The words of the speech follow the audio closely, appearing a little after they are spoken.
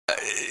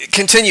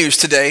continues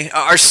today.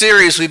 Our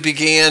series we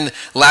began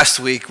last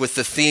week with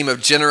the theme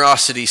of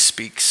Generosity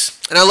Speaks.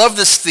 And I love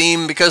this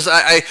theme because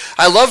I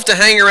love to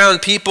hang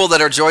around people that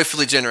are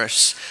joyfully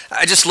generous.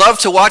 I just love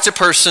to watch a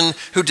person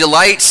who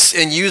delights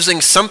in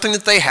using something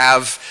that they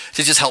have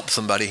to just help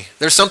somebody.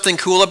 There's something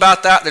cool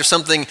about that. There's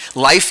something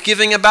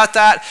life-giving about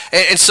that.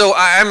 And so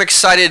I'm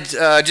excited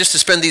just to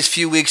spend these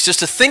few weeks just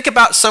to think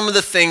about some of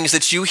the things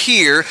that you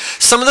hear,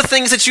 some of the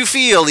things that you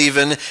feel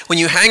even when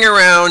you hang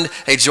around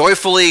a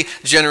joyfully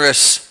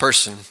generous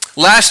person.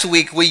 Last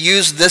week, we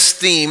used this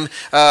theme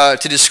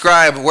to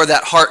describe where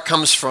that heart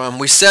comes from.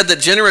 We said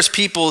that generous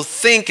people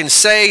think and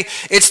say,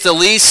 it's the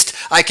least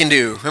I can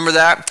do. Remember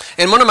that?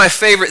 And one of my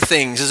favorite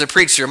things as a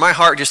preacher, my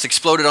heart just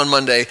exploded on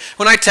Monday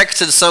when I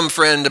texted some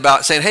friend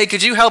about saying, hey,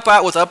 could you help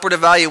out with upward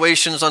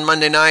evaluations on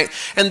Monday night?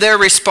 And their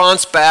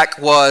response back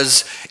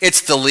was,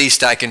 it's the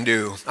least I can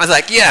do. I was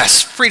like,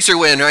 yes, preacher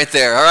win right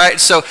there, all right?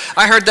 So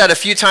I heard that a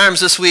few times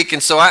this week,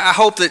 and so I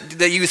hope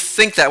that you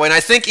think that way. And I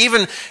think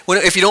even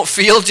if you don't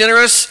feel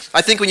generous,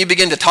 I think when you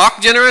begin to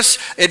talk generous,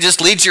 it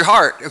just leads your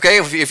heart, okay?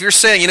 If you're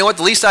saying, you know what,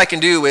 the least I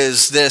can do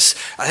is this,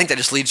 I think that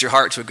just leads your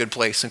heart to a good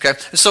place, okay?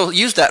 And so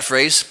use that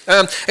phrase.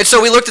 And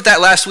so we looked at that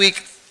last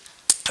week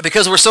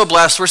because we're so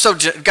blessed.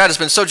 God has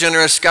been so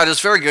generous. God is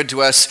very good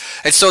to us.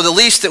 And so the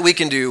least that we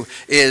can do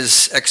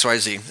is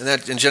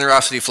XYZ. And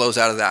generosity flows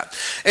out of that.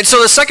 And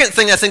so the second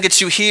thing I think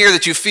that you hear,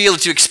 that you feel,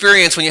 that you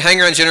experience when you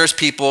hang around generous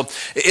people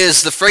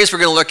is the phrase we're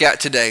going to look at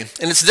today.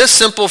 And it's this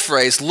simple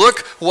phrase, look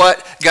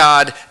what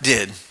God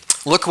did.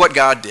 Look what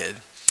God did.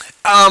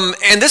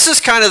 And this is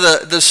kind of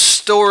the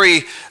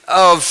story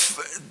of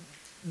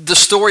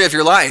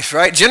your life,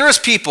 right? Generous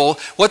people,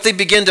 what they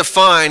begin to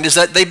find is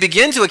that they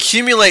begin to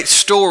accumulate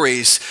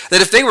stories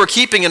that if they were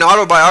keeping an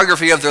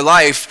autobiography of their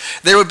life,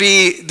 there would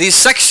be these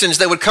sections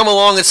that would come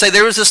along and say,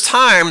 there was this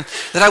time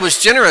that I was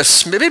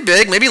generous, maybe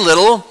big, maybe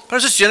little, but I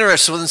was just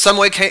generous in some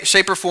way,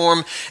 shape, or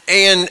form,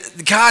 and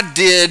God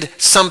did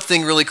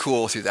something really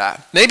cool through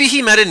that. Maybe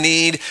he met a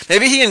need,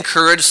 maybe he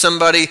encouraged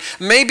somebody,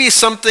 maybe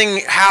something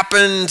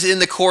happened in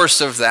the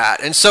course of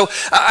that. And so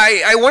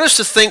I want us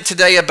to think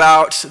today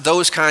about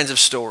those kinds of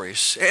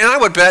stories. And I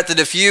would bet that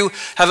if you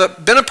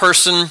have been a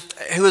person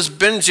who has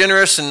been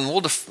generous, and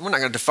we're not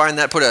going to define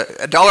that, put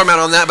a dollar amount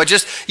on that, but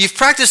just you've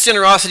practiced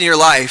generosity in your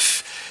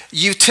life,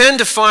 you tend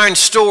to find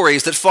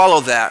stories that follow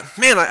that.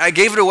 Man, I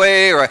gave it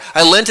away, or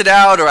I lent it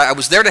out, or I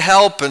was there to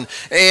help, and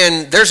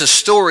there's a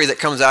story that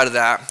comes out of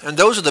that. And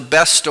those are the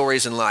best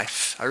stories in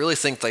life. I really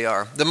think they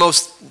are.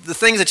 The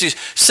things that you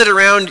sit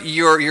around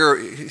your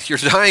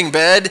dying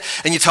bed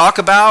and you talk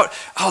about,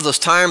 those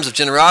times of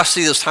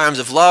generosity, those times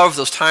of love,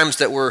 those times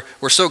that were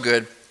so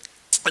good.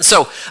 And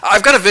so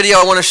I've got a video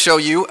I want to show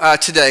you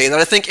today that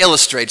I think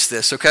illustrates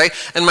this, okay?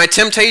 And my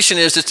temptation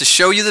is just to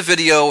show you the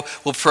video,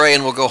 we'll pray,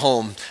 and we'll go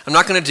home. I'm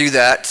not going to do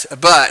that,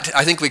 but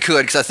I think we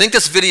could, because I think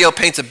this video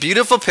paints a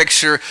beautiful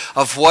picture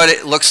of what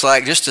it looks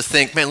like just to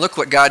think, man, look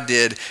what God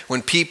did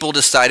when people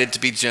decided to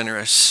be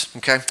generous,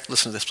 okay?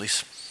 Listen to this,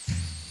 please.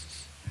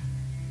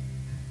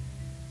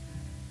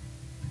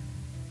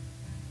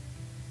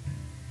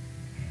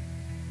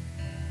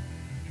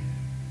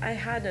 I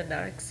had an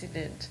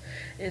accident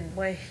and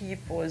my hip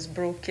was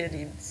broken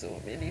in so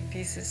many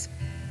pieces.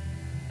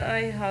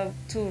 I have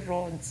 2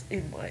 rods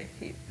in my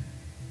hip.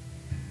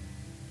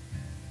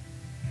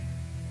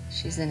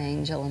 She's an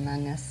angel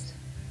among us.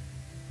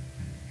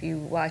 If you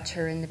watch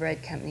her in the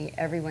bread company,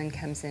 everyone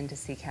comes in to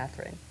see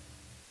Catherine.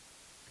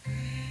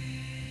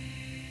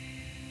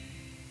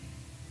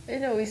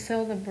 We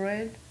sell the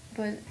bread,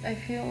 but I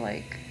feel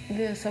like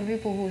there are some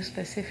people who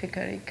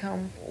specifically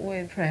come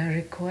with prayer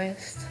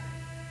requests.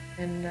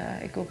 And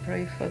I go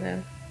pray for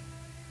them.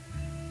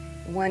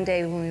 One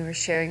day when we were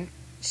sharing,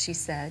 she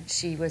said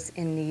she was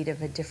in need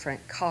of a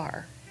different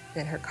car,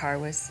 that her car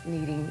was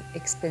needing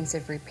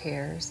expensive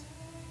repairs.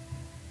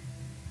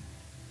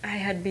 I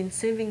had been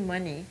saving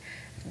money,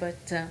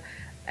 but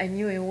I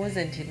knew it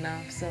wasn't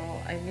enough, so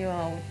I knew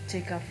I would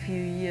take a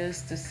few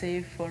years to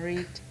save for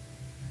it.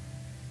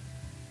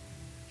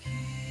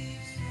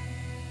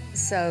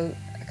 So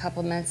a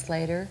couple months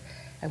later,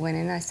 I went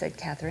in and I said,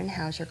 Catherine,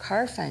 how's your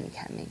car fund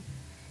coming?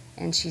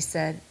 And she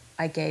said,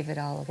 I gave it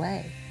all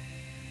away.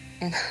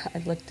 And I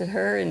looked at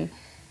her and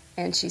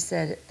she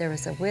said there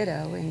was a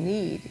widow in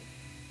need,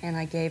 and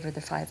I gave her the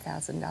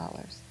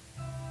 $5,000.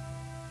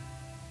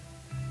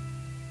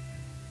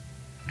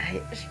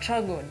 I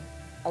struggled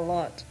a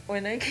lot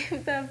when I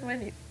gave that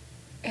money.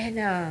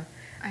 And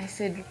I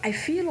said, I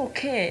feel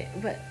okay,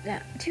 but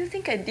do you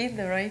think I did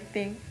the right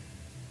thing?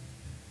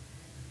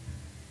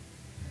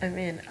 I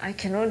mean, I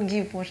cannot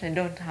give what I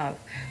don't have,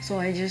 so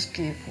I just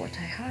gave what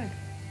I had.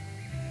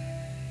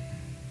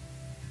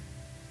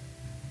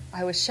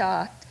 I was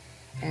shocked,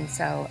 and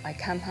so I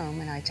come home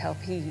and I tell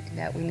Pete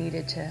that we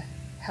needed to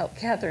help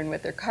Catherine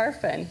with her car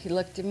fund. He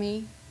looked at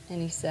me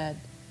and he said,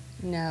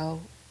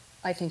 no,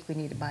 I think we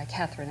need to buy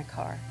Catherine a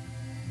car.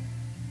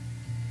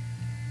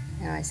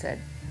 And I said,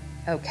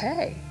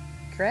 okay,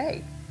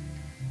 great.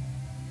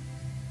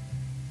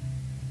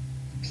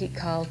 Pete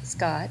called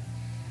Scott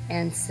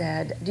and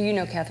said, do you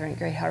know Catherine at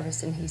Great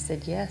Harvest? And he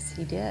said, yes,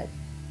 he did.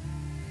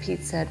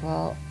 Pete said,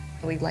 well,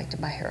 we'd like to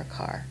buy her a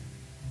car.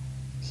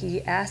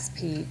 He asked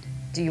Pete,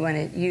 do you want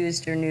to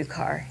use your new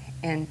car?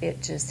 And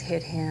it just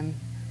hit him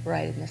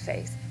right in the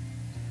face.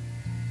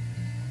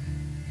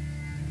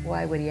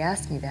 Why would he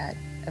ask me that?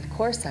 Of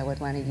course I would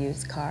want a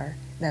used car.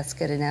 That's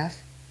good enough.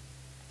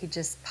 He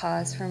just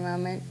paused for a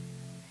moment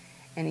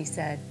and he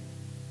said,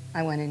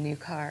 I want a new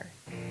car.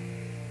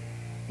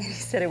 And he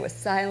said it was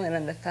silent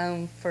on the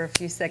phone for a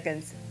few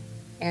seconds.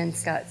 And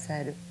Scott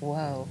said,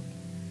 whoa,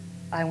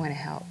 I want to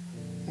help.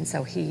 And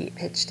so he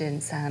pitched in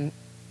some.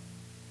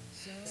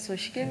 So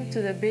she came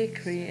to the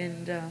bakery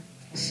and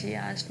she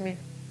asked me,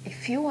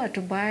 if you were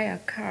to buy a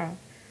car,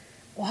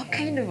 what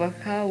kind of a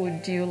car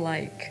would you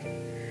like?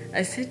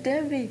 I said,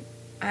 Debbie,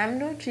 I'm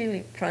not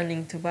really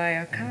planning to buy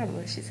a car.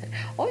 But she said,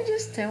 oh,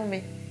 just tell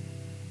me.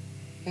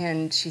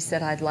 And she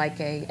said, I'd like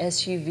a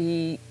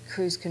SUV,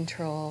 cruise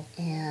control,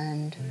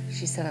 and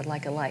she said, I'd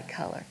like a light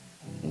color.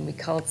 And we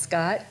called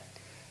Scott,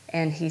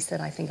 and he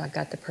said, I think I've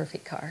got the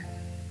perfect car.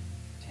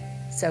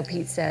 So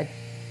Pete said,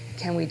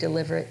 can we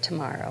deliver it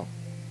tomorrow?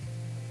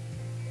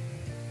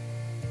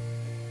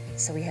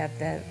 So we have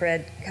the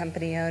bread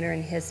company owner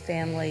and his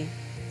family,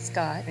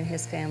 Scott and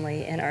his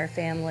family, and our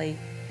family.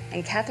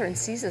 And Catherine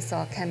sees us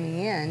all coming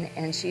in,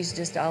 and she's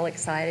just all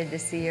excited to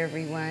see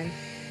everyone.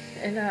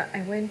 And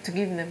I went to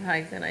give them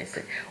hugs, and I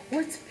said,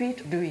 what's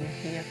Pete doing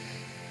here?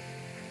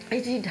 I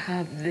didn't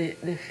have the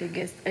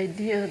biggest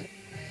idea.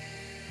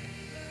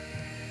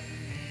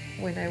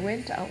 When I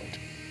went out,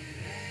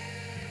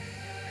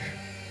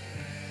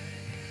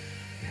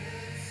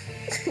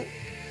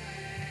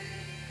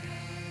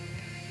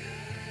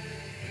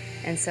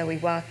 and so we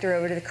walked her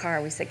over to the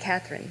car. We said,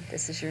 Catherine,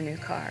 this is your new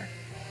car.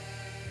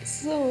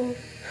 So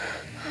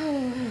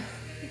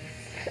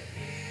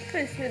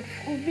I said,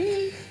 for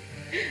me?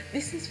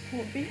 This is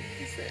for me?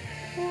 I said,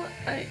 oh,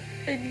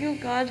 I knew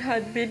God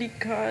had many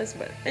cars,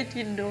 but I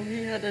didn't know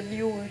He had a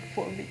new one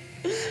for me.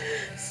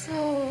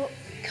 So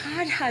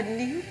God had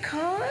new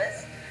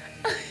cars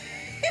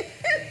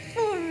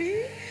for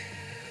me?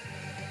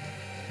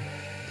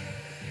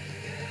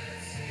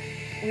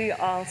 We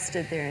all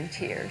stood there in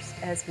tears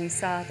as we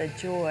saw the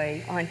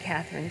joy on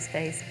Catherine's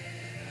face.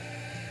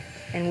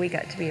 And we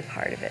got to be a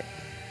part of it.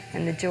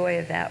 And the joy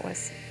of that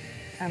was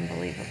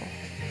unbelievable.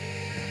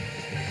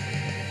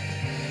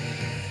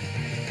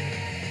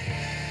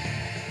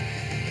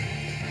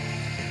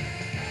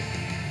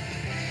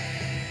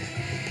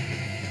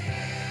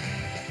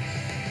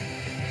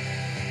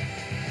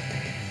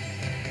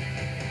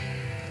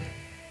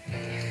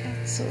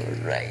 So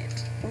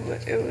right,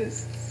 but it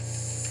was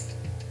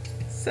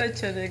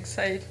such an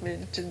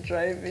excitement to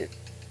drive it.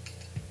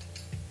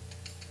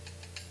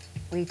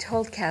 We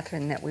told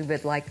Catherine that we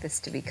would like this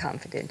to be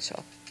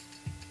confidential.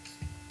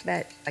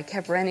 But I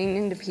kept running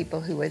into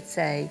people who would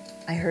say,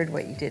 I heard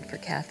what you did for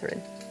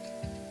Catherine.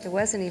 It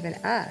wasn't even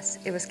us,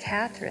 it was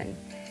Catherine.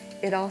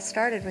 It all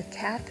started with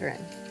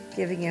Catherine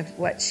giving of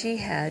what she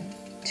had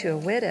to a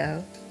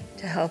widow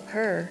to help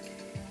her,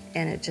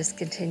 and it just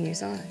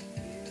continues on.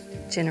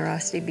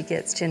 Generosity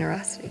begets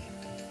generosity.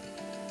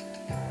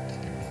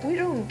 We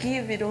don't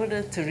give in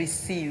order to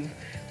receive.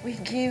 We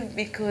give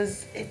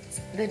because it's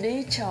the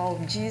nature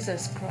of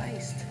Jesus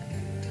Christ.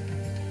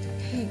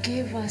 He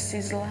gave us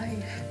His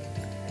life.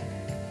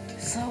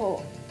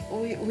 So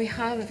we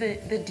have the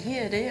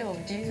DNA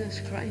of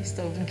Jesus Christ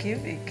of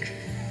giving.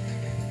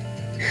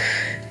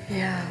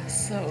 Yeah,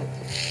 so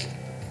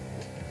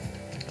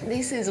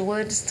this is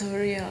one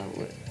story I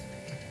will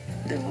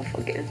never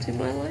forget in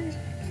my life.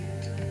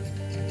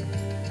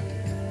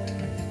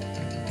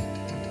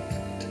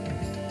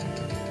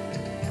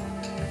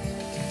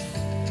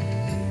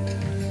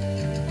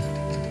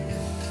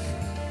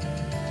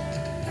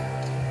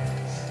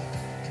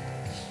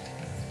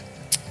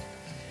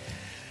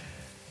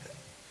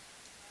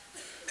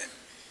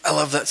 I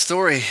love that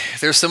story.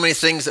 There's so many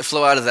things that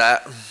flow out of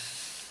that.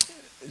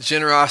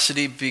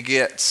 Generosity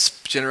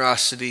begets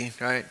generosity,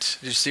 right?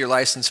 Did you see your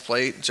license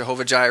plate?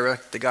 Jehovah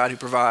Jireh, the God who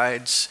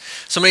provides.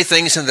 So many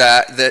things in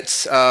that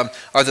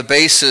are the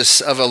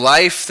basis of a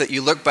life that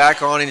you look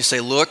back on and you say,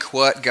 look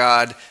what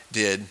God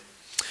did.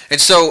 And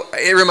so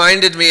it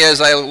reminded me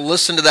as I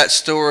listened to that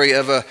story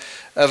of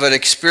an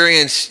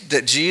experience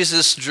that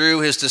Jesus drew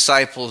his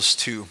disciples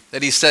to.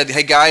 That he said,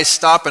 hey guys,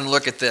 stop and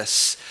look at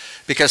this,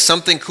 because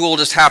something cool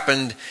just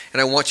happened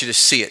and I want you to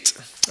see it.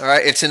 All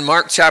right, it's in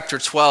Mark chapter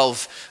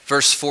 12,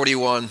 verse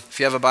 41. If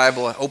you have a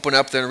Bible, open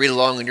up there and read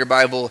along in your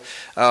Bible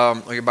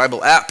or your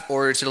Bible app,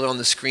 or it's on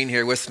the screen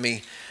here with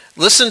me.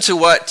 Listen to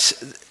what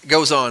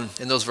goes on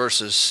in those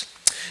verses.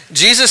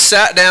 Jesus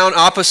sat down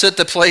opposite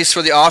the place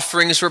where the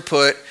offerings were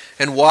put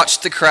and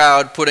watched the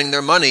crowd putting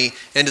their money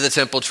into the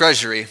temple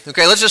treasury.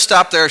 Okay, let's just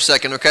stop there a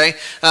second, okay?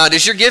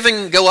 Does your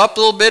giving go up a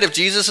little bit if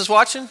Jesus is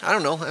watching? I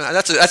don't know.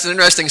 That's an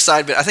interesting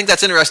side bit. I think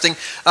that's interesting.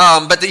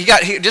 But you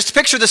got just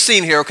picture the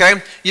scene here, okay?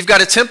 You've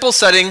got a temple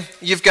setting.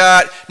 You've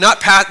got we're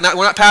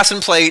not passing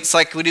plates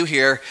like we do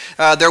here.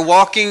 They're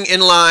walking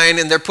in line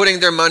and they're putting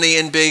their money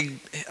in big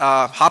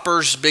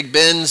hoppers, big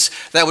bins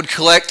that would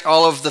collect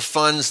all of the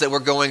funds that were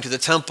going to the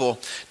temple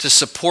to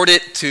support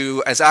it,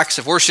 to as acts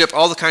of worship,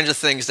 all the kinds of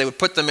things. They would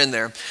put them in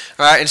there.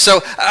 All right, and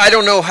so I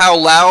don't know how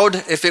loud,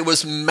 if it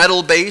was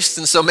metal based,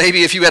 and so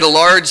maybe if you had a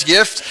large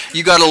gift,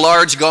 you got a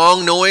large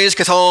gong noise,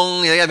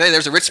 ka-tong. Yeah, man,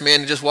 there's a rich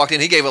man who just walked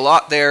in. He gave a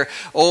lot there,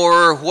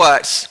 or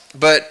what?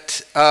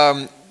 But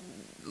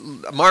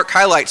Mark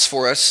highlights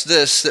for us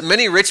this, that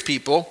many rich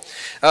people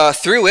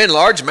threw in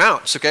large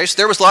amounts, okay? So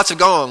there was lots of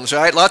gongs,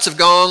 right? Lots of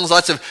gongs,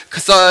 lots of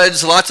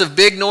thuds, lots of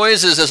big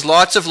noises as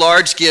lots of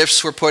large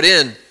gifts were put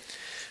in.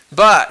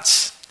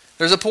 But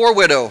there's a poor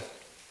widow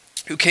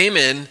who came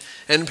in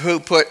and who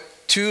put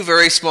 2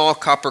 very small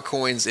copper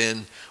coins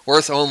in,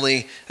 worth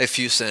only a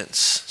few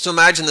cents. So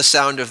imagine the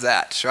sound of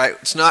that, right?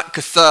 It's not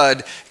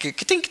ka-thud,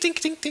 ka-tink, tink,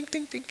 tink, tink,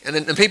 tink, tink.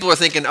 And people are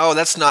thinking, oh,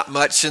 that's not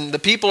much. And the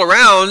people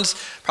around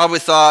probably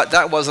thought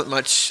that wasn't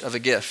much of a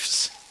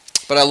gift.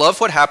 But I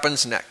love what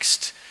happens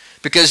next.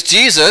 Because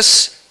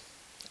Jesus,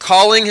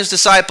 calling his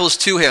disciples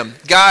to him,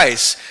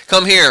 guys,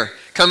 come here,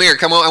 come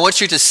on. I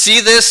want you to see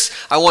this.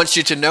 I want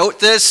you to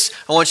note this.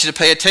 I want you to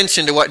pay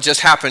attention to what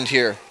just happened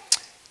here.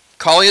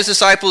 Calling his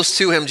disciples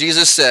to him,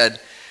 Jesus said,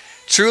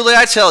 truly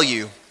I tell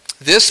you,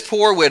 this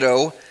poor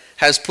widow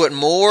has put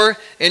more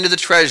into the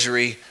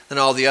treasury than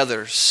all the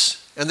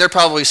others. And they're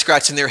probably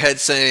scratching their head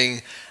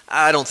saying,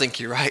 I don't think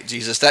you're right,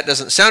 Jesus. That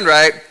doesn't sound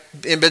right.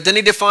 But then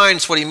he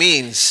defines what he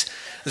means.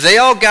 They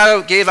all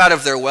gave out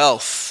of their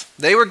wealth.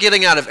 They were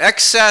getting out of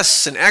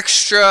excess and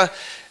extra.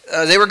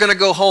 They were going to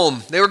go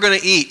home. They were going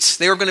to eat.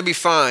 They were going to be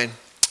fine.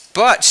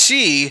 But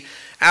she,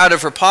 out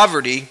of her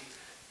poverty,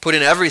 put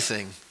in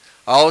everything,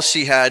 all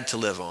she had to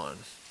live on.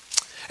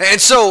 And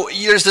so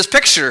there's this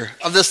picture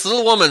of this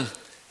little woman.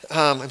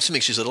 I'm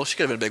assuming she's little. She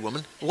could have been a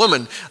big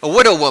woman. A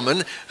widow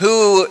woman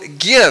who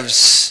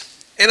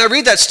gives. And I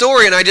read that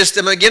story and I just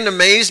am again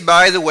amazed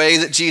by the way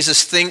that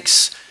Jesus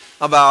thinks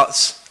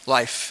about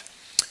life.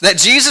 That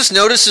Jesus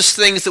notices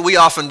things that we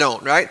often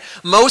don't, right?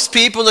 Most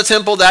people in the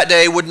temple that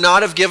day would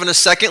not have given a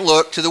second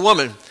look to the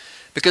woman.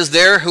 Because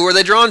who are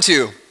they drawn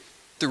to?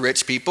 The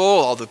rich people,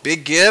 all the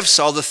big gifts,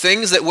 all the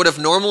things that would have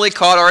normally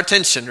caught our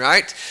attention,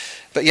 right?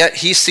 But yet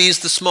he sees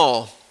the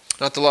small,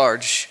 not the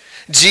large.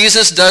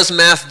 Jesus does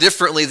math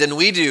differently than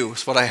we do,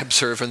 is what I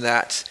observe in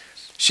that.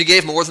 She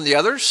gave more than the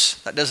others?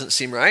 That doesn't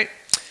seem right.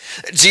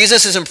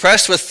 Jesus is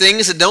impressed with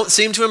things that don't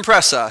seem to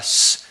impress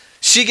us.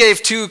 She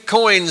gave 2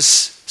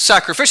 coins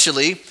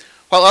sacrificially,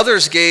 while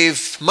others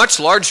gave much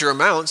larger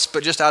amounts,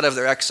 but just out of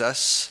their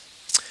excess.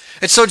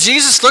 And so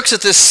Jesus looks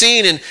at this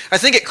scene, and I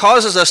think it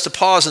causes us to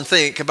pause and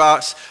think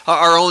about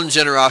our own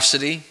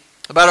generosity,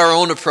 about our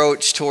own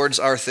approach towards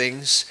our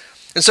things.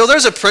 And so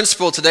there's a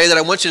principle today that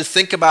I want you to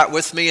think about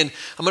with me, and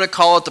I'm going to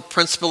call it the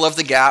principle of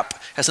the gap. It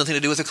has nothing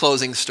to do with the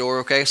clothing store,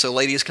 okay? So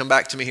ladies, come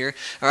back to me here.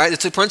 All right,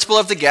 it's the principle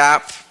of the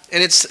gap,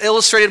 and it's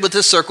illustrated with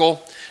this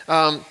circle.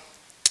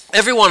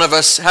 Every one of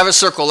us have a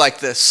circle like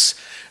this.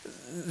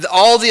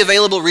 All the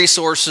available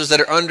resources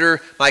that are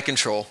under my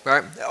control,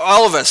 right?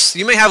 All of us.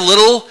 You may have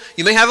little,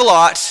 you may have a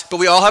lot, but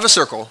we all have a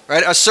circle,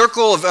 right? A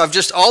circle of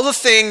just all the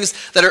things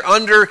that are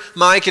under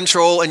my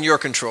control and your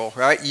control,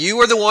 right? You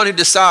are the one who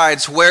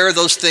decides where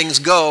those things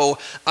go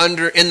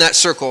in that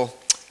circle,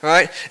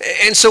 right?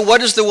 And so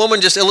what is the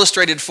woman just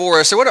illustrated for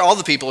us, or what are all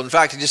the people, in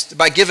fact, just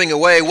by giving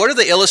away, what are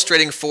they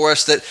illustrating for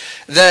us?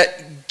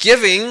 That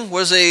giving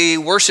was a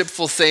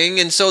worshipful thing,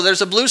 and so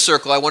there's a blue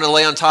circle I want to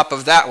lay on top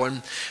of that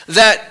one.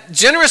 That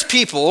generous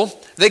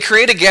people, they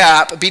create a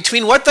gap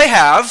between what they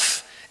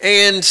have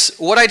and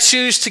what I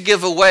choose to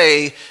give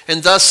away,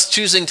 and thus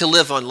choosing to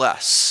live on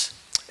less.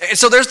 And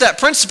so there's that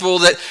principle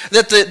that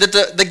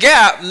the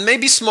gap may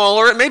be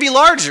smaller, it may be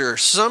larger,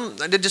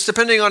 just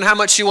depending on how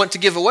much you want to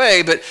give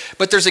away,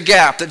 but there's a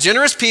gap. That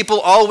generous people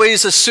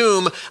always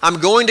assume I'm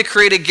going to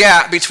create a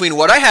gap between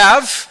what I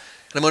have,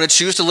 and I'm going to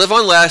choose to live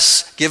on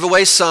less, give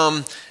away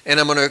some, and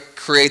I'm going to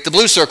create the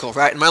blue circle,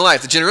 right, in my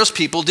life. The generous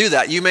people do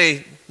that. You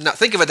may not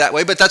think of it that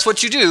way, but that's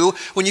what you do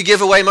when you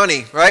give away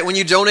money, right? When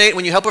you donate,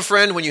 when you help a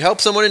friend, when you help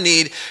someone in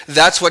need,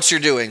 that's what you're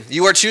doing.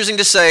 You are choosing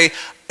to say,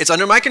 it's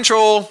under my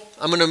control,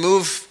 I'm going to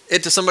move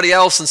it to somebody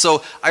else, and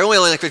so I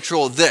only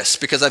control this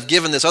because I've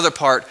given this other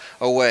part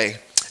away.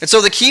 And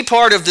so the key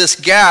part of this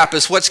gap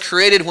is what's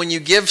created when you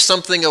give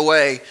something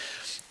away.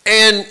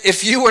 And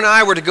if you and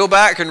I were to go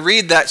back and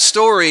read that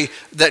story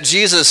that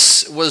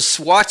Jesus was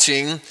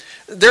watching,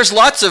 there's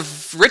lots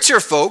of richer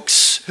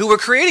folks who were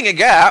creating a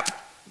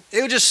gap.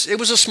 It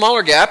was a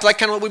smaller gap, like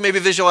kind of what we maybe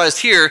visualized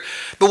here.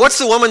 But what's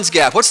the woman's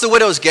gap? What's the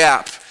widow's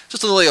gap?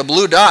 Just only a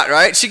blue dot,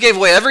 right? She gave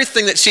away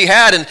everything that she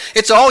had, and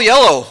it's all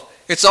yellow.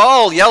 It's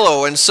all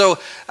yellow. And so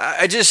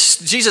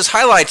Jesus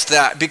highlights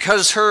that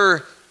because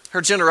her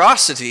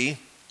generosity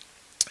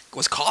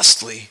was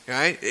costly,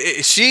 right?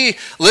 She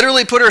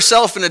literally put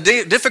herself in a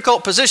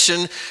difficult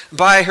position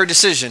by her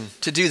decision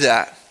to do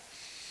that.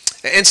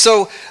 And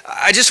so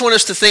I just want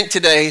us to think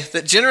today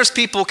that generous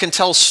people can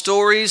tell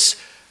stories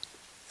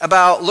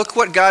about, look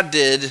what God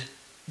did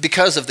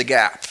because of the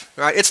gap,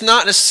 right? It's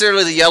not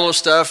necessarily the yellow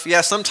stuff. Yeah,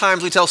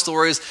 sometimes we tell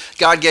stories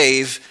God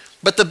gave,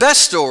 But the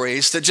best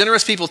stories that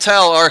generous people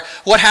tell are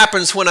what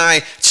happens when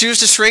I choose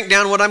to shrink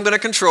down what I'm going to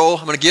control.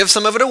 I'm going to give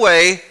some of it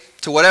away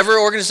to whatever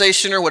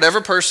organization or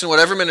whatever person,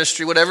 whatever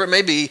ministry, whatever it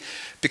may be,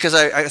 because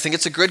I think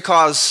it's a good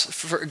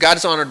cause. God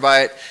is honored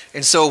by it.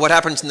 And so what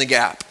happens in the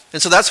gap?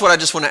 And so that's what I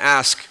just want to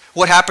ask.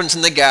 What happens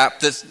in the gap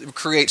that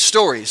creates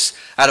stories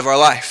out of our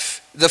life?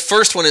 The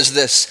first one is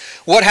this.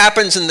 What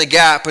happens in the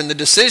gap? And the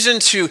decision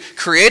to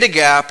create a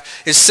gap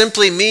is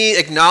simply me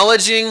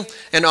acknowledging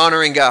and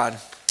honoring God.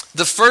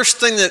 The first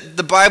thing that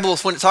the Bible,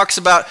 when it talks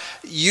about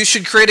you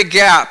should create a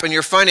gap in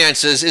your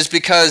finances, is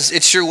because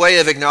it's your way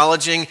of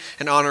acknowledging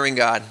and honoring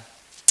God.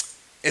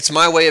 It's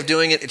my way of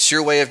doing it. It's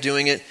your way of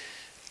doing it.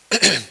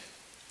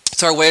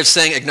 It's our way of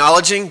saying,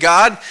 acknowledging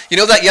God. You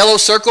know that yellow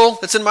circle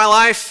that's in my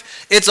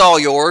life? It's all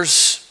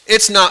yours.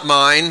 It's not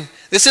mine.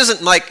 This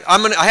isn't like I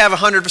have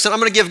 100%. I'm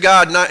going to give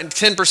God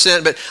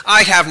 10%, but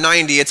I have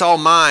 90. It's all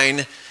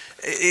mine.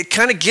 It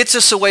kind of gets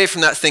us away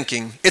from that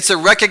thinking. It's a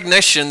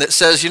recognition that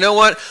says, you know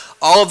what?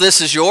 All of this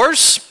is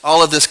yours.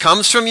 All of this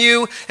comes from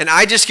you, and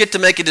I just get to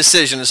make a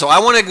decision. And so I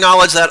want to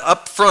acknowledge that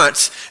up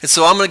front, and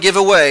so I'm going to give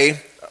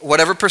away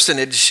whatever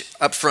percentage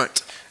up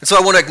front. And so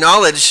I want to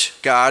acknowledge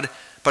God,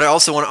 but I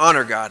also want to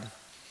honor God.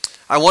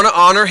 I want to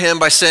honor him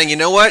by saying, you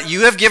know what?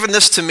 You have given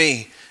this to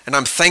me, and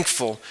I'm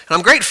thankful, and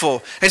I'm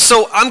grateful. And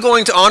so I'm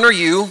going to honor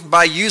you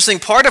by using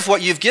part of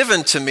what you've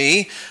given to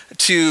me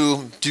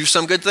to do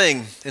some good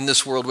thing in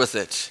this world with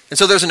it. And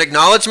so there's an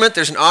acknowledgement,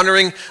 there's an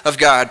honoring of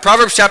God.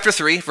 Proverbs chapter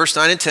 3, verse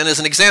 9 and 10 is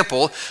an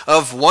example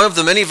of one of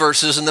the many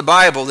verses in the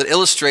Bible that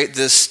illustrate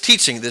this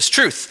teaching, this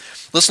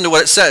truth. Listen to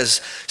what it says.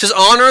 It says,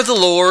 honor the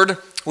Lord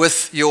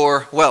with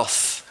your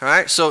wealth. All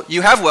right, so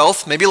you have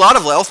wealth, maybe a lot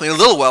of wealth, maybe a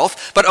little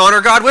wealth, but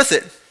honor God with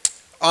it.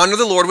 Honor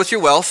the Lord with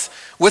your wealth,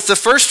 with the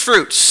first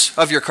fruits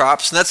of your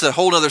crops. And that's a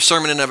whole other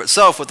sermon in and of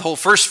itself with the whole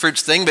first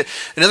fruits thing. But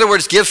in other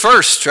words, give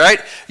first, right?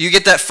 You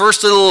get that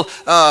first little,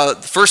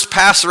 first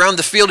pass around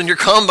the field in your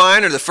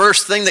combine, or the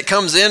first thing that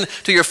comes in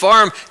to your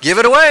farm, give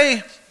it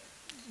away.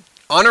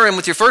 Honor him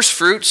with your first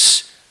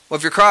fruits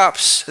of your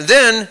crops. And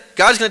then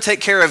God's going to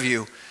take care of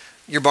you.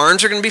 Your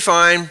barns are going to be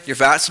fine. Your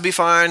vats will be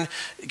fine.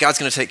 God's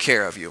going to take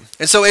care of you.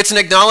 And so it's an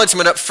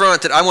acknowledgement up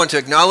front that I want to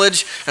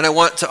acknowledge and I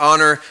want to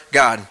honor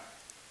God.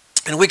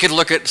 And we could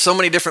look at so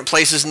many different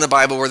places in the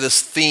Bible where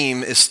this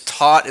theme is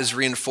taught, is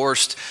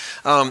reinforced.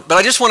 But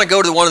I just want to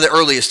go to one of the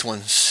earliest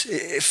ones.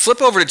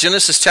 Flip over to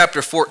Genesis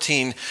chapter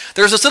 14.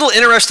 There's this little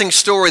interesting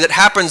story that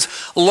happens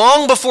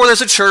long before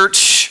there's a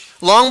church,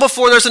 long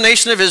before there's a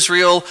nation of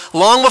Israel,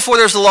 long before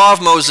there's the law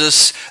of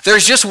Moses.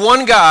 There's just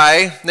one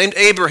guy named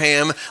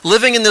Abraham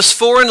living in this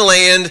foreign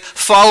land,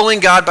 following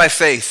God by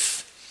faith.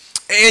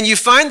 And you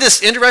find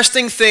this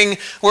interesting thing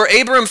where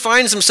Abraham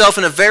finds himself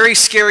in a very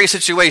scary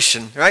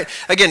situation, right?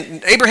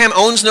 Again, Abraham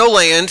owns no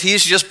land.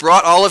 He's just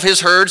brought all of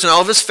his herds and all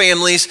of his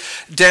families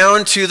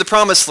down to the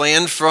promised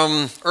land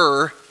from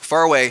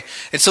far away.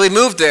 And so he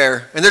moved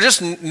there, and they're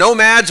just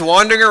nomads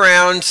wandering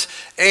around.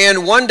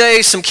 And one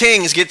day some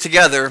kings get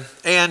together,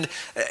 and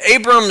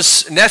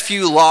Abram's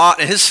nephew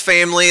Lot and his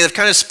family, they've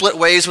kind of split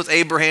ways with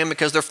Abraham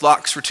because their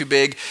flocks were too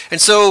big.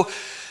 And so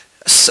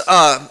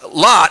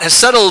Lot has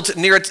settled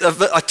near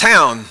a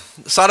town,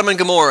 Sodom and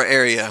Gomorrah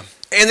area.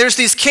 And there's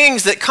these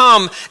kings that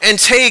come and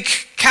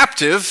take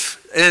captive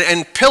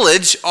and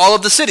pillage all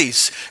of the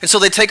cities. And so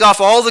they take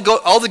off all the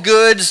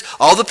goods,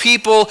 all the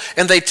people,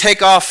 and they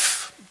take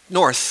off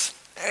north.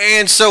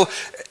 And so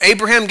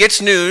Abraham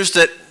gets news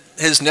that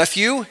his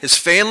nephew, his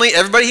family,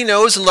 everybody he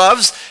knows and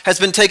loves has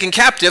been taken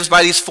captives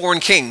by these foreign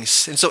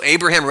kings. And so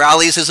Abraham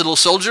rallies his little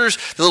soldiers,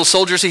 the little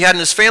soldiers he had in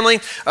his family,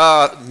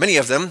 many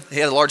of them, he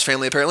had a large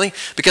family apparently,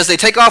 because they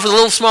take off with a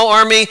little small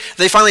army.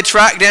 They finally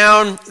track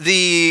down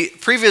the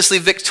previously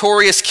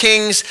victorious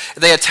kings.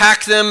 They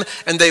attack them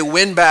and they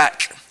win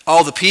back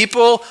all the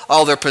people,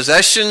 all their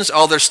possessions,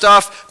 all their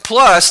stuff,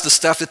 plus the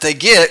stuff that they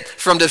get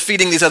from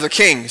defeating these other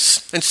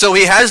kings. And so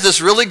he has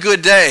this really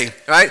good day,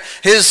 right?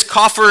 His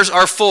coffers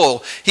are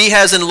full. He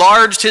has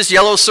enlarged his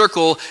yellow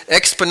circle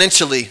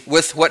exponentially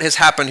with what has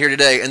happened here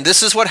today. And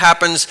this is what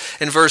happens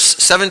in verse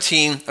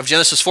 17 of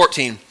Genesis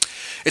 14.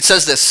 It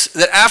says this,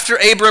 that after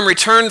Abram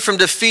returned from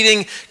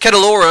defeating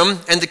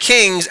Kedalorum and the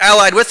kings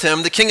allied with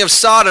him, the king of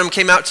Sodom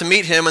came out to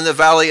meet him in the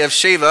valley of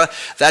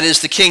Sheva, that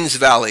is the king's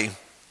valley.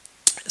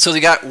 So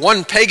you got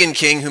one pagan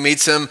king who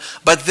meets him,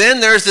 but then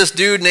there's this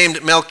dude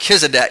named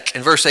Melchizedek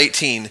in verse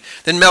 18.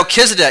 Then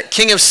Melchizedek,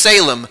 king of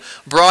Salem,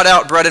 brought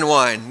out bread and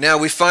wine. Now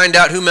we find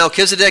out who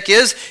Melchizedek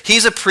is.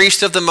 He's a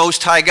priest of the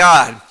Most High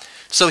God.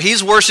 So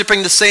he's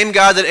worshiping the same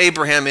God that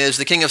Abraham is.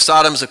 The king of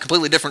Sodom is a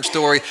completely different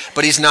story,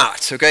 but he's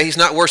not, okay? He's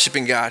not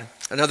worshiping God,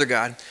 another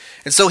God.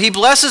 And so he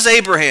blesses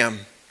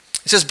Abraham.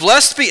 It says,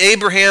 blessed be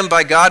Abraham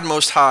by God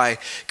Most High,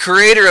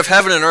 creator of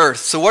heaven and earth.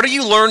 So what are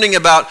you learning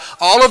about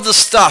all of the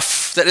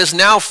stuff that has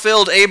now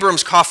filled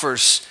Abram's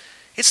coffers?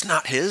 It's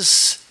not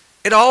his.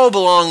 It all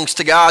belongs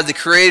to God, the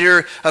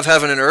creator of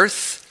heaven and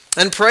earth.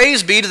 And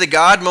praise be to the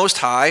God Most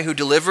High who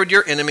delivered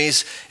your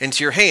enemies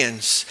into your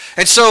hands.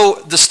 And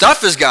so the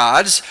stuff is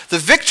God's. The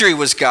victory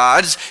was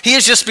God's. He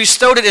has just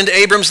bestowed it into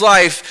Abram's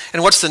life.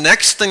 And what's the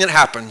next thing that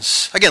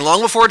happens? Again, long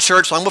before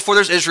church, long before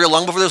there's Israel,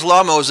 long before there's law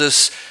of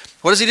Moses,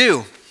 what does he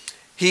do?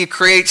 He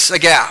creates a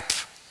gap.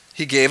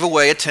 He gave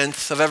away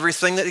 1/10 of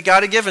everything that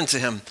God had given to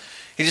him.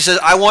 He just said,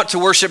 I want to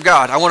worship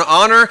God. I want to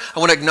honor. I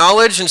want to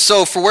acknowledge. And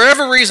so for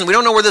whatever reason, we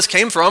don't know where this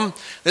came from.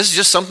 This is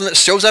just something that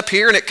shows up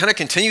here and it kind of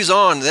continues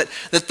on.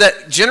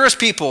 That generous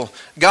people,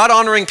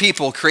 God-honoring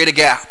people create a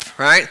gap,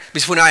 right?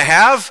 Between I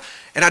have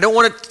and I don't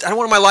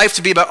want my life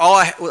to be about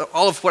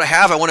all of what I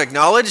have. I want to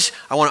acknowledge.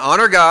 I want to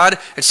honor God.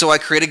 And so I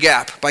create a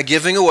gap by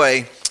giving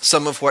away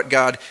some of what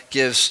God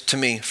gives to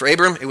me. For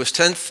Abram, it was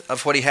 1/10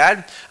 of what he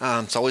had.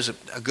 It's always a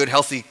good,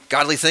 healthy,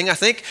 godly thing, I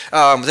think.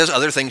 There's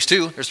other things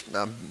too.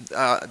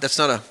 That's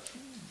not a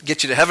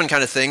get you to heaven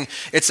kind of thing.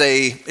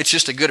 It's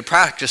just a good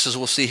practice, as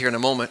we'll see here in a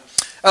moment.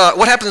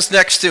 What happens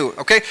next too?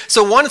 Okay,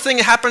 so one thing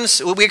that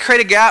happens, we create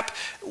a gap.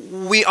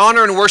 We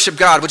honor and worship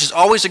God, which is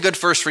always a good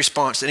first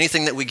response to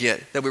anything that we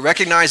get. That we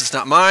recognize it's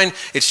not mine,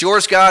 it's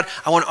yours, God.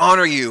 I want to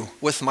honor you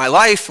with my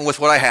life and with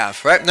what I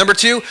have. Right. Number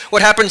two,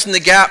 what happens in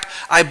the gap?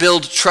 I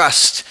build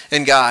trust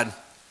in God.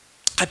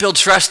 I build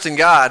trust in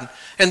God.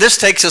 And this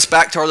takes us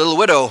back to our little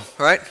widow,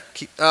 right?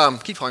 Keep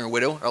calling her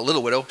widow, our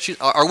little widow. She's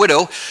our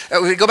widow.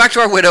 We go back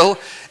to our widow,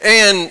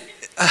 and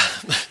I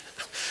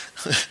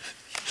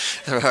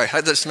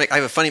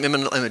have a funny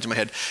mental image in my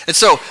head. And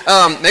so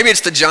maybe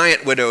it's the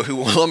giant widow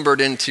who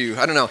lumbered into,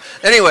 I don't know.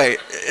 Anyway,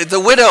 the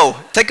widow,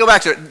 go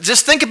back to it.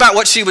 Just think about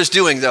what she was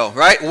doing, though,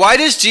 right? Why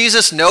does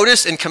Jesus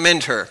notice and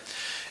commend her?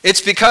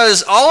 It's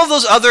because all of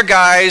those other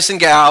guys and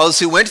gals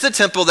who went to the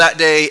temple that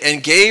day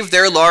and gave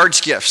their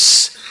large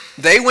gifts,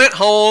 they went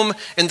home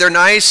in their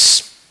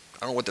nice,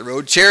 I don't know what they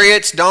rode,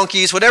 chariots,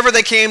 donkeys, whatever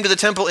they came to the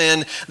temple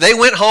in. They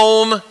went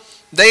home,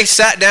 they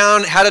sat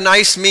down, had a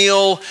nice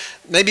meal,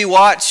 maybe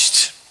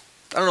watched,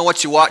 I don't know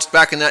what you watched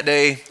back in that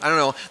day. I don't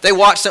know.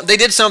 They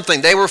did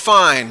something. They were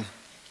fine.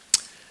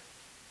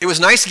 It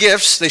was nice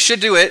gifts. They should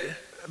do it.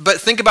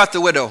 But think about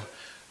the widow.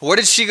 What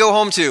did she go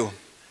home to?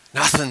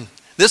 Nothing.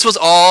 This was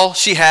all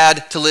she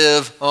had to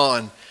live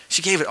on.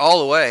 She gave it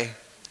all away.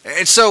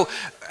 And so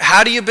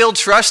how do you build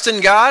trust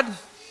in God?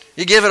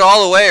 You give it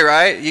all away,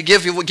 right? You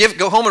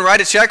go home and write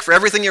a check for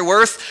everything you're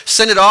worth,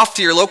 send it off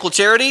to your local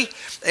charity,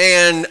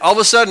 and all of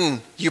a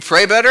sudden, you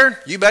pray better?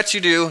 You bet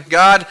you do.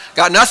 God,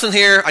 got nothing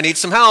here. I need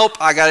some help.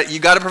 You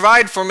got to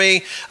provide for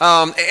me.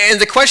 And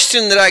the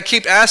question that I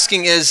keep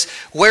asking is,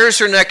 where's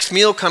her next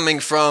meal coming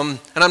from?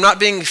 And I'm not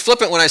being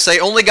flippant when I say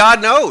only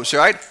God knows,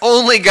 right?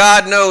 Only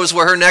God knows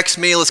where her next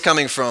meal is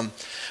coming from.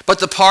 But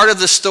the part of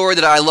the story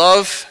that I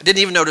love, I didn't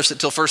even notice it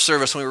till first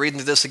service when we were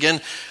reading this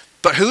again,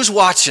 but who's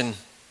watching?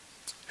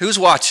 Who's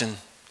watching?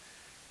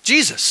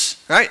 Jesus,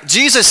 right?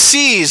 Jesus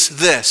sees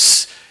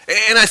this.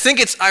 And I think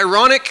it's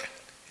ironic,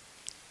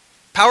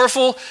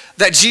 powerful,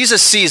 that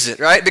Jesus sees it,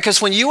 right?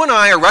 Because when you and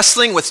I are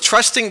wrestling with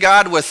trusting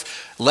God, with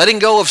letting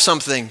go of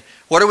something,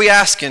 what are we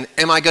asking?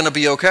 Am I going to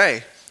be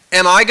okay?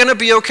 Am I going to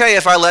be okay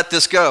if I let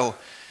this go?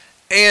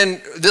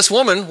 And this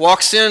woman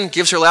walks in,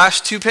 gives her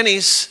last 2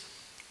 pennies,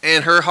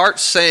 and her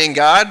heart's saying,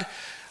 God,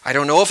 I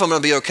don't know if I'm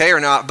going to be okay or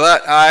not,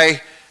 but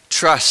I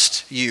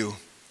trust you.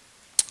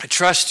 I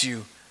trust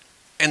you.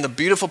 And the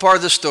beautiful part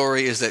of the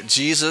story is that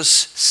Jesus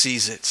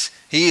sees it.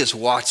 He is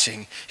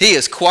watching. He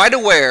is quite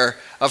aware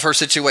of her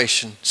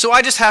situation. So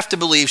I just have to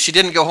believe she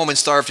didn't go home and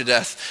starve to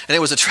death. And it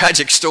was a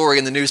tragic story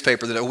in the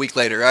newspaper that a week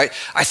later, right?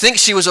 I think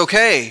she was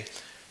okay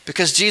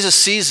because Jesus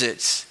sees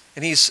it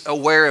and he's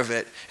aware of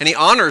it. And he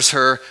honors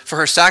her for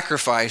her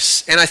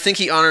sacrifice. And I think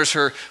he honors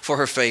her for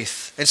her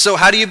faith. And so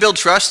how do you build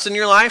trust in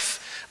your life?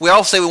 We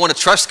all say we want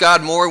to trust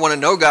God more, we want to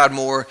know God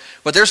more,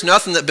 but there's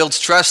nothing that builds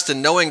trust in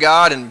knowing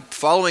God and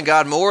following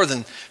God more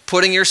than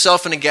putting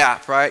yourself in a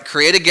gap, right?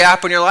 Create a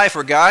gap in your life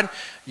where God,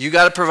 you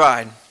got to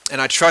provide,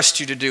 and I trust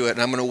you to do it, and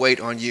I'm going to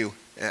wait on you.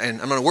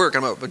 And I'm going to work,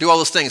 I'm going to do all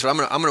those things, but I'm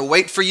going to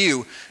wait for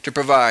you to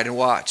provide and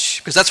watch,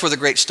 because that's where the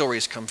great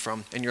stories come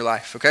from in your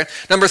life, okay?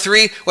 Number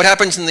 3, what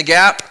happens in the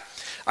gap?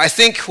 I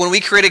think when we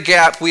create a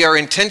gap, we are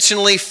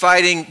intentionally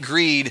fighting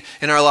greed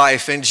in our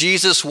life. And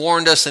Jesus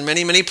warned us in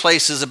many, many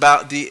places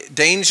about the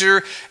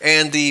danger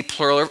and the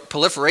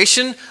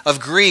proliferation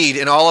of greed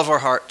in all of our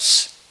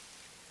hearts.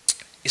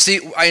 You see,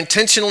 I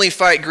intentionally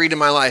fight greed in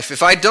my life.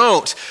 If I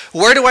don't,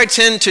 where do I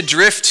tend to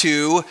drift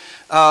to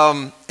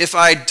if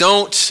I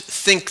don't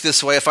think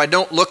this way, if I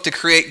don't look to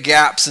create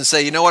gaps and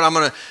say, you know what, I'm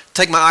going to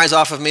take my eyes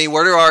off of me,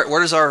 where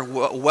does our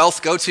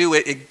wealth go to?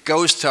 It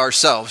goes to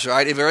ourselves,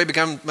 right? It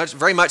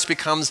very much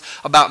becomes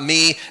about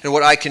me and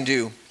what I can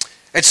do.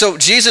 And so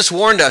Jesus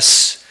warned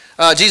us.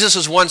 Jesus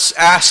was once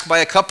asked by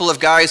a couple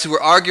of guys who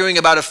were arguing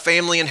about a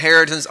family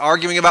inheritance,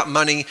 arguing about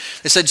money.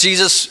 They said,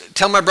 Jesus,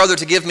 tell my brother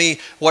to give me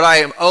what I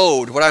am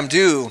owed, what I'm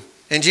due.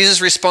 And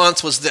Jesus'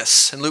 response was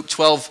this in Luke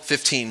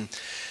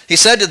 12:15. He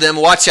said to them,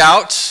 watch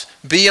out,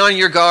 be on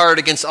your guard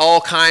against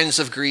all kinds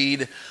of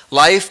greed.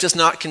 Life does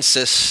not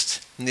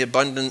consist in the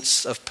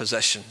abundance of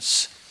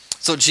possessions.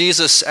 So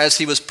Jesus, as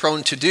he was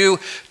prone to do,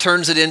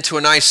 turns it into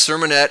a nice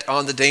sermonette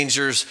on the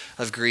dangers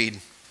of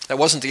greed. That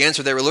wasn't the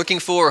answer they were looking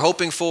for or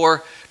hoping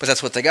for, but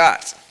that's what they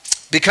got.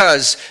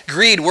 Because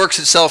greed works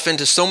itself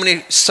into so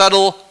many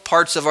subtle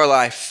parts of our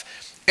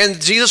life.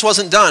 And Jesus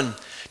wasn't done,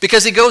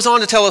 because he goes on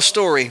to tell a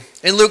story.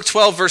 In Luke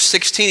 12, verse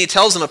 16, he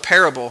tells them a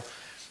parable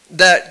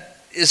that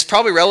is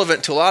probably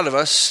relevant to a lot of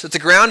us, that the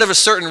ground of a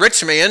certain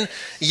rich man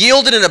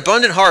yielded an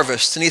abundant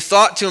harvest, and he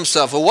thought to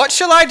himself, well, what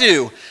shall I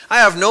do? I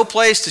have no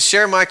place to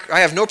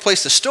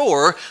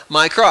store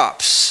my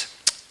crops.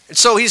 And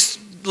so he's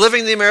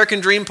living the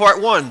American dream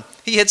part one.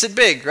 He hits it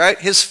big, right?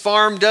 His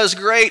farm does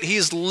great.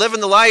 He's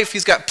living the life.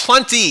 He's got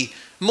plenty,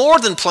 more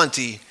than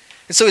plenty.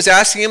 And so he's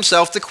asking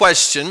himself the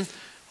question,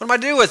 what am I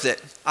do with it?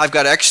 I've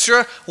got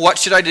extra. What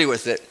should I do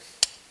with it?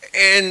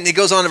 And he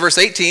goes on to verse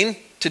 18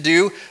 to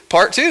do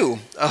part two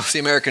of the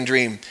American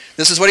dream.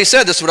 This is what he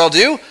said. This is what I'll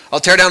do. I'll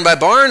tear down my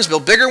barns,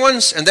 build bigger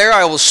ones, and there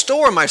I will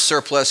store my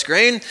surplus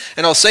grain.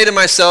 And I'll say to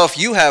myself,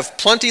 you have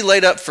plenty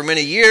laid up for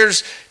many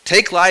years.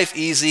 Take life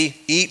easy,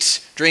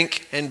 eat,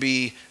 drink, and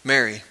be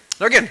merry.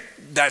 Now again,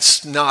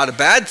 that's not a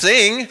bad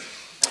thing.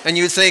 And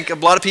you think, a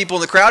lot of people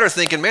in the crowd are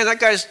thinking, man, that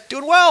guy's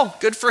doing well.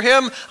 Good for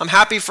him. I'm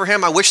happy for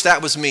him. I wish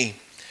that was me.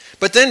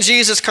 But then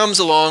Jesus comes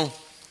along,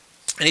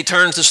 and he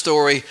turns the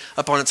story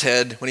up on its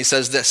head when he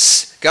says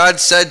this.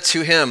 God said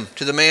to him,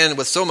 to the man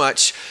with so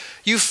much,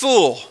 you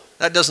fool.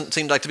 That doesn't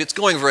seem like it's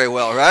going very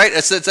well, right?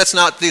 That's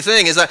not the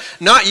thing. Is that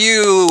not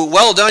you,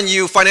 well done,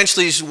 you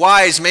financially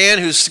wise man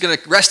who's going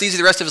to rest easy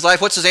the rest of his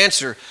life? What's his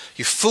answer?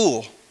 You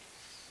fool.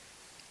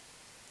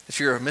 If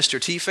you're a Mr.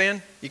 T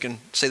fan, you can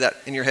say that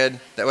in your head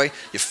that way.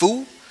 You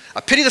fool. I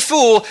pity the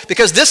fool,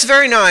 because this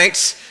very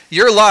night,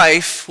 your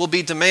life will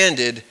be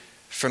demanded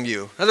from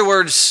you. In other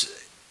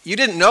words, you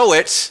didn't know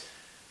it,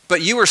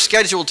 but you were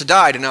scheduled to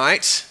die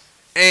tonight,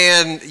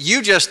 and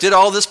you just did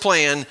all this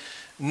plan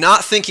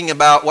not thinking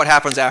about what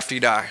happens after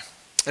you die.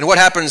 And what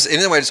happens, in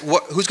other words,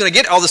 who's going to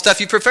get all the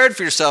stuff you prepared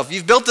for yourself?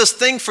 You've built this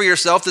thing for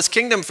yourself, this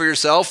kingdom for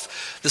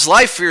yourself, this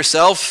life for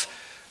yourself,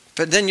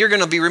 but then you're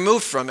going to be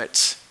removed from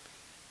it,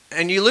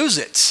 and you lose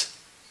it.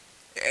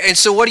 And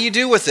so what do you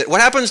do with it?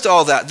 What happens to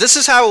all that? This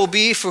is how it will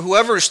be for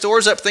whoever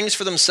stores up things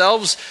for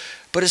themselves,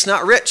 but is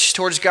not rich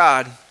towards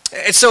God.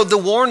 And so the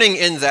warning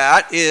in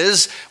that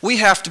is we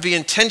have to be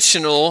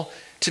intentional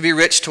to be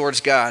rich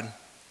towards God.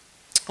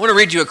 I want to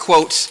read you a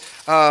quote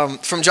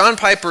from John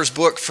Piper's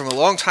book from a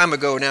long time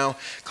ago now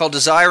called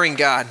Desiring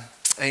God.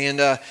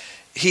 And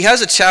he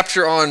has a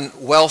chapter on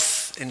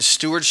wealth and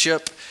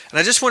stewardship. And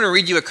I just want to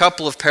read you a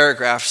couple of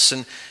paragraphs.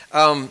 And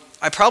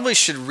I probably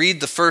should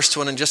read the first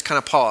one and just kind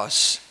of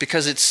pause,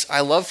 because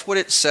I love what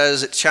it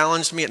says. It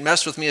challenged me. It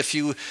messed with me a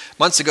few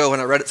months ago when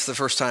I read it for the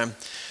first time.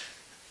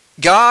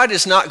 God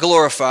is not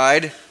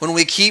glorified when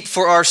we keep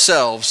for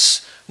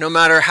ourselves, no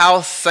matter how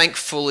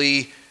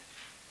thankfully,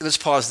 let's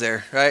pause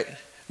there, right?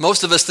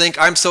 Most of us think,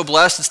 I'm so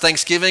blessed, it's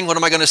Thanksgiving. What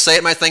am I going to say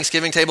at my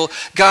Thanksgiving table?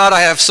 God,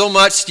 I have so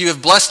much. You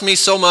have blessed me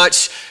so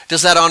much.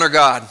 Does that honor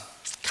God?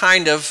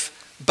 Kind of.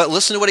 But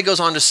listen to what he goes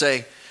on to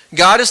say.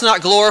 God is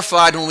not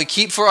glorified when we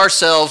keep for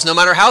ourselves, no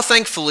matter how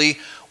thankfully,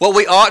 what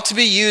we ought to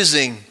be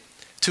using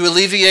to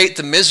alleviate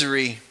the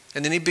misery.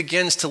 And then he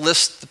begins to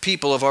list the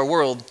people of our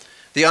world,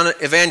 the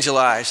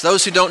unevangelized,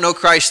 those who don't know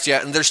Christ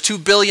yet, and there's 2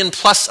 billion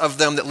plus of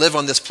them that live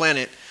on this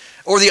planet,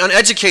 or the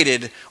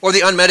uneducated, or the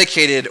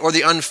unmedicated, or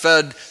the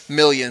unfed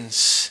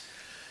millions.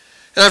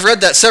 And I've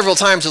read that several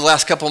times in the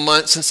last couple of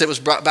months since it was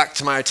brought back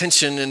to my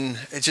attention, and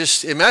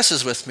it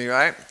messes with me,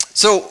 right?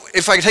 So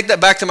if I take that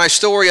back to my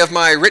story of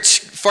my rich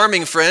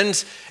farming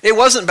friend, it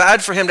wasn't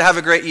bad for him to have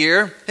a great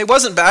year. It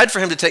wasn't bad for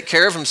him to take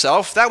care of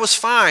himself. That was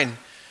fine.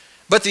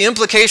 But the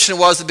implication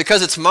was that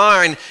because it's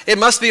mine, it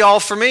must be all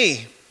for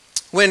me.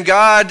 When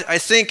God, I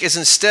think, is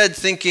instead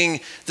thinking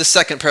the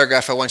second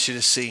paragraph I want you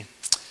to see.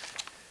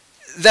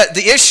 That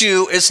the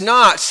issue is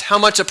not how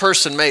much a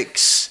person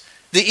makes.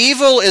 The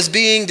evil is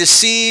being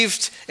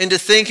deceived into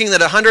thinking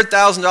that a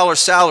 $100,000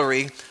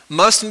 salary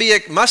must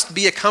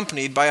be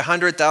accompanied by a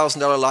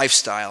 $100,000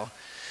 lifestyle.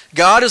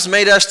 God has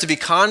made us to be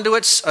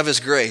conduits of his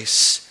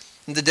grace.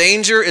 And the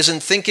danger is in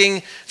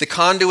thinking the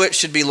conduit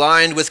should be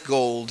lined with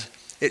gold.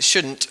 It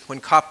shouldn't, when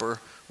copper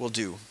will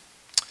do.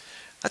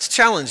 That's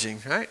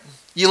challenging, right?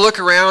 You look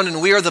around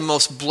and we are the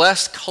most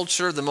blessed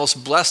culture, the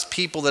most blessed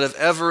people that have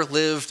ever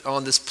lived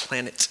on this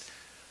planet.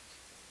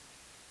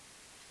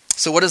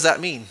 So what does that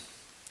mean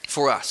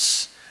for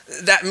us?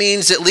 That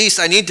means at least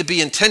I need to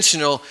be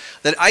intentional,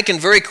 that I can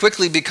very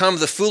quickly become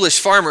the foolish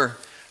farmer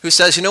who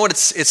says, you know what,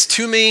 it's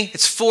to me,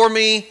 it's for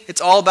me,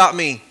 it's all about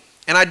me.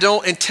 And I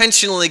don't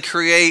intentionally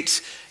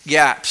create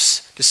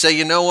gaps to say,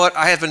 you know what,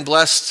 I have been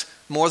blessed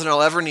more than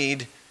I'll ever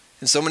need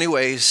in so many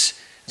ways.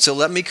 So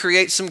let me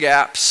create some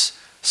gaps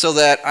so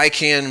that I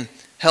can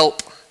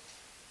help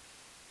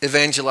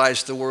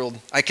evangelize the world.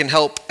 I can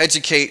help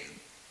educate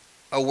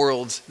a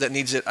world that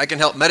needs it. I can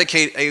help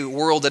medicate a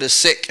world that is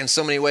sick in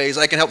so many ways.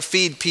 I can help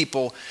feed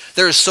people.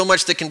 There is so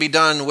much that can be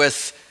done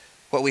with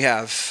what we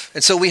have.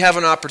 And so we have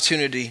an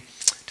opportunity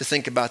to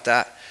think about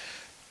that.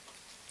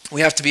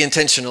 We have to be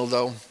intentional,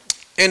 though.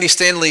 Andy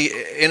Stanley,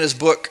 in his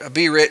book,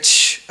 Be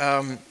Rich,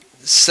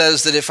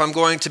 says that if I'm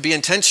going to be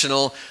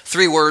intentional,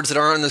 3 words that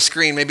aren't on the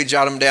screen, maybe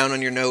jot them down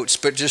on your notes,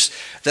 but just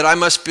that I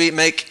must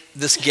make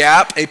this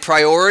gap a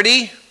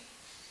priority.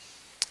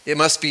 It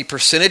must be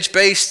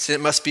percentage-based. It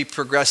must be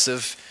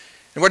progressive.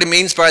 And what he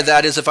means by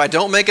that is if I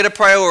don't make it a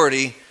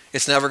priority,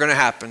 it's never going to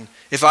happen.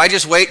 If I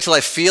just wait till I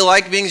feel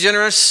like being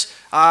generous,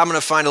 I'm going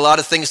to find a lot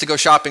of things to go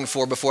shopping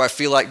for before I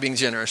feel like being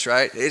generous,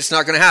 right? It's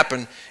not going to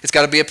happen. It's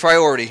got to be a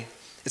priority.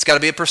 It's got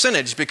to be a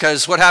percentage,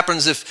 because what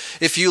happens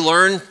if you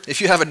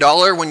have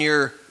 $1 when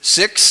you're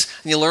 6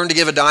 and you learn to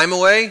give a dime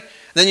away,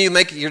 then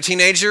you're a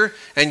teenager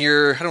and I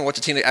don't know what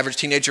the average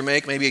teenager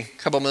make, maybe a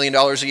couple $1 million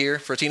a year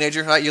for a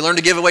teenager, right? You learn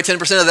to give away 10%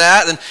 of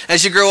that, and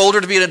as you grow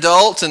older to be an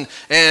adult, and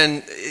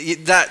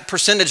that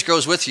percentage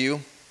grows with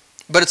you,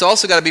 but it's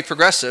also got to be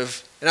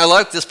progressive. And I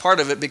like this part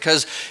of it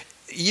because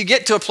you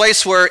get to a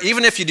place where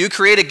even if you do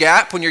create a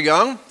gap when you're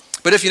young,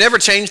 but if you never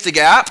change the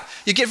gap,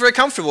 you get very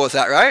comfortable with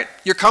that, right?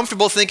 You're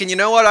comfortable thinking, you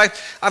know what,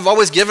 I've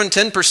always given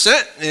 10%,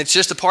 and it's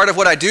just a part of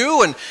what I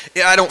do, and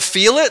I don't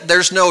feel it.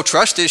 There's no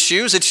trust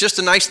issues. It's just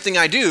a nice thing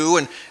I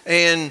do,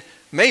 and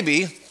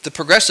maybe the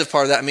progressive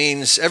part of that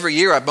means every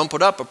year I bump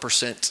it up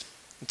 1%.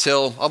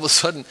 Until all of a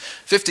sudden,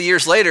 50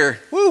 years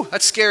later, whoo,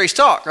 that's scary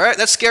talk, right?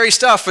 That's scary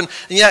stuff. And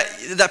yet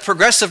that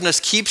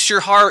progressiveness keeps your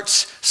heart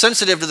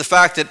sensitive to the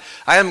fact that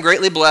I am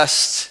greatly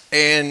blessed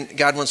and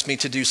God wants me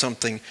to do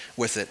something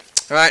with it.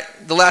 All right,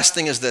 the last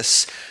thing is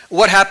this.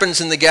 What happens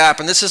in the gap?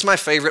 And this is my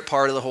favorite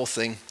part of the whole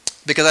thing,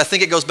 because I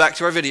think it goes back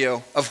to our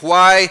video of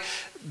why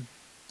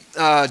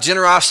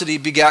generosity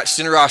begets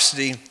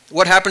generosity.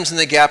 What happens in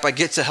the gap? I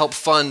get to help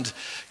fund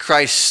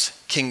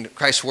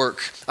Christ's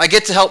work. I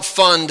get to help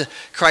fund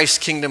Christ's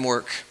kingdom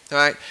work. All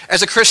right?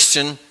 As a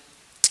Christian,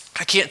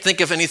 I can't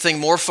think of anything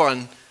more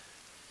fun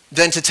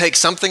than to take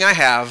something I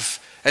have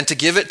and to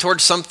give it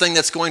towards something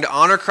that's going to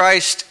honor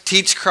Christ,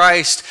 teach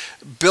Christ,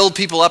 build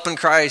people up in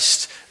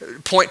Christ,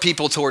 point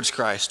people towards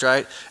Christ,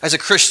 right? As a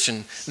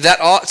Christian,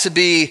 that ought to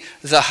be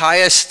the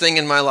highest thing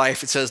in my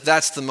life. It says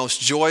that's the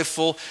most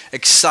joyful,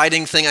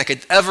 exciting thing I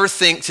could ever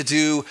think to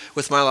do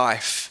with my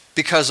life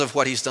because of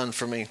what he's done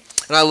for me.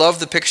 And I love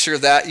the picture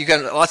of that. You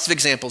got lots of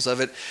examples of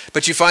it.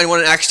 But you find one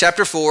in Acts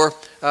chapter 4.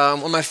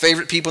 One of my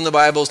favorite people in the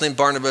Bible is named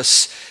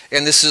Barnabas.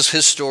 And this is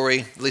his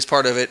story, at least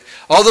part of it.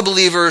 All the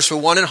believers were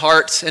one in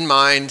heart and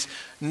mind.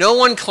 No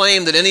one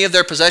claimed that any of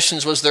their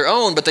possessions was their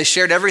own, but they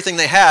shared everything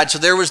they had. So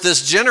there was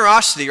this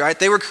generosity, right?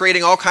 They were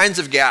creating all kinds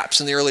of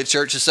gaps in the early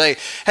church to say,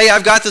 hey,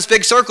 I've got this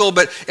big circle,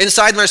 but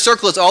inside my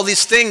circle is all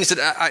these things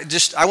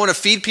that I want to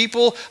feed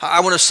people. I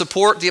want to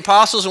support the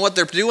apostles and what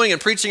they're doing and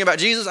preaching about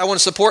Jesus. I want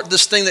to support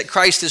this thing that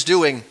Christ is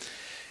doing.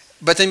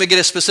 But then we get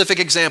a specific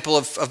example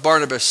of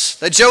Barnabas.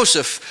 That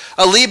Joseph,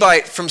 a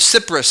Levite from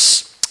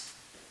Cyprus,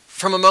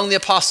 from among the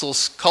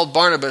apostles, called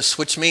Barnabas,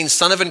 which means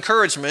son of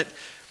encouragement,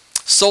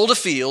 sold a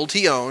field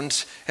he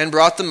owned and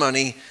brought the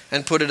money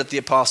and put it at the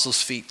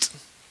apostles' feet.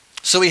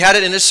 So he had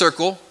it in his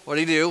circle. What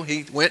did he do?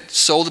 He went,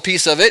 sold a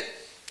piece of it.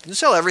 Didn't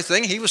sell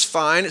everything. He was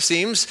fine, it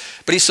seems.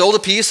 But he sold a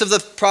piece of the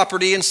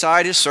property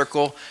inside his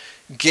circle,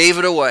 gave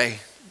it away,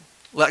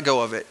 let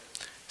go of it.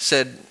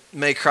 Said,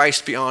 may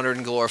Christ be honored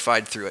and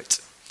glorified through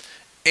it.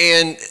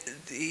 And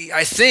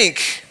I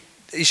think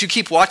as you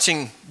keep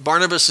watching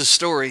Barnabas'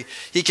 story,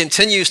 he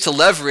continues to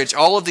leverage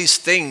all of these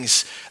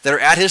things that are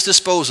at his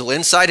disposal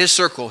inside his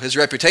circle, his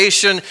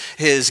reputation,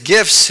 his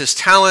gifts, his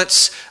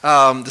talents,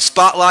 the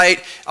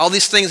spotlight, all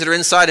these things that are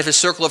inside of his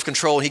circle of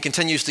control. He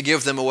continues to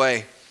give them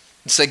away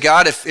and say,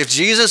 God, if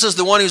Jesus is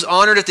the one who's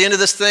honored at the end of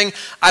this thing,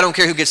 I don't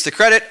care who gets the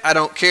credit. I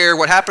don't care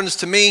what happens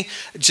to me.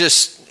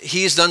 Just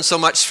he's done so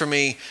much for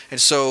me,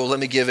 and so let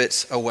me give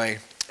it away.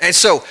 And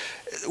so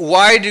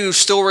why do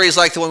stories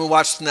like the one we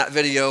watched in that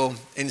video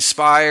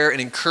inspire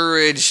and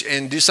encourage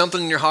and do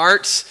something in your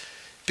hearts?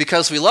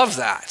 Because we love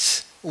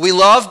that. We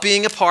love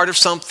being a part of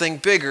something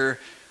bigger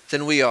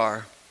than we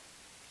are.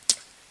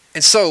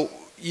 And so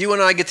you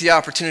and I get the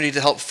opportunity to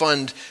help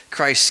fund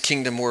Christ's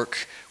kingdom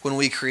work when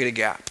we create a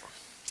gap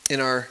in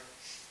our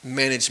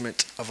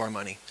management of our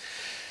money.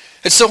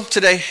 And so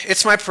today,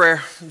 it's my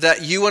prayer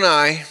that you and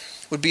I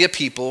would be a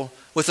people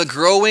with a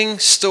growing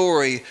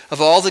story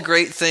of all the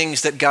great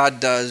things that God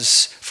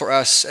does for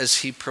us as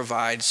he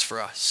provides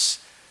for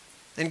us.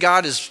 And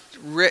God has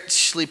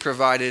richly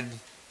provided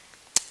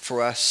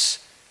for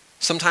us.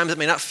 Sometimes it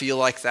may not feel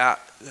like that,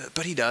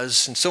 but he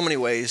does in so many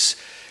ways.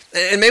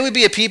 And may we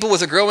be a people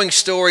with a growing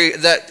story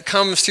that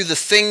comes through the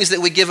things that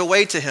we give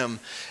away to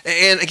him.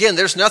 And again,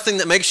 there's nothing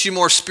that makes you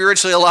more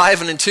spiritually alive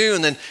and in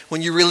tune than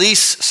when you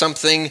release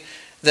something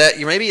that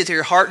maybe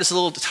your heart is a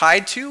little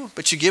tied to,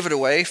 but you give it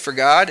away for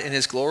God and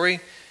his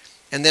glory.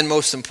 And then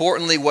most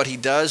importantly, what he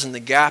does in the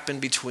gap in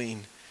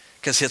between.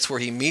 Because that's where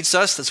he meets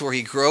us, that's where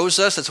he grows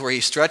us, that's where he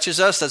stretches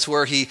us, that's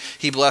where he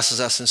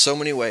blesses us in so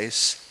many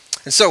ways.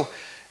 And so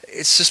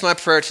it's just my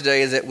prayer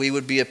today that we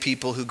would be a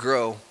people who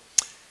grow.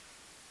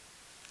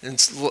 And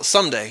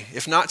someday,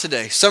 if not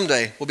today,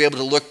 someday we'll be able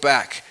to look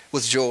back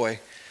with joy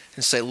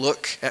and say,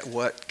 look at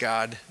what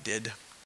God did.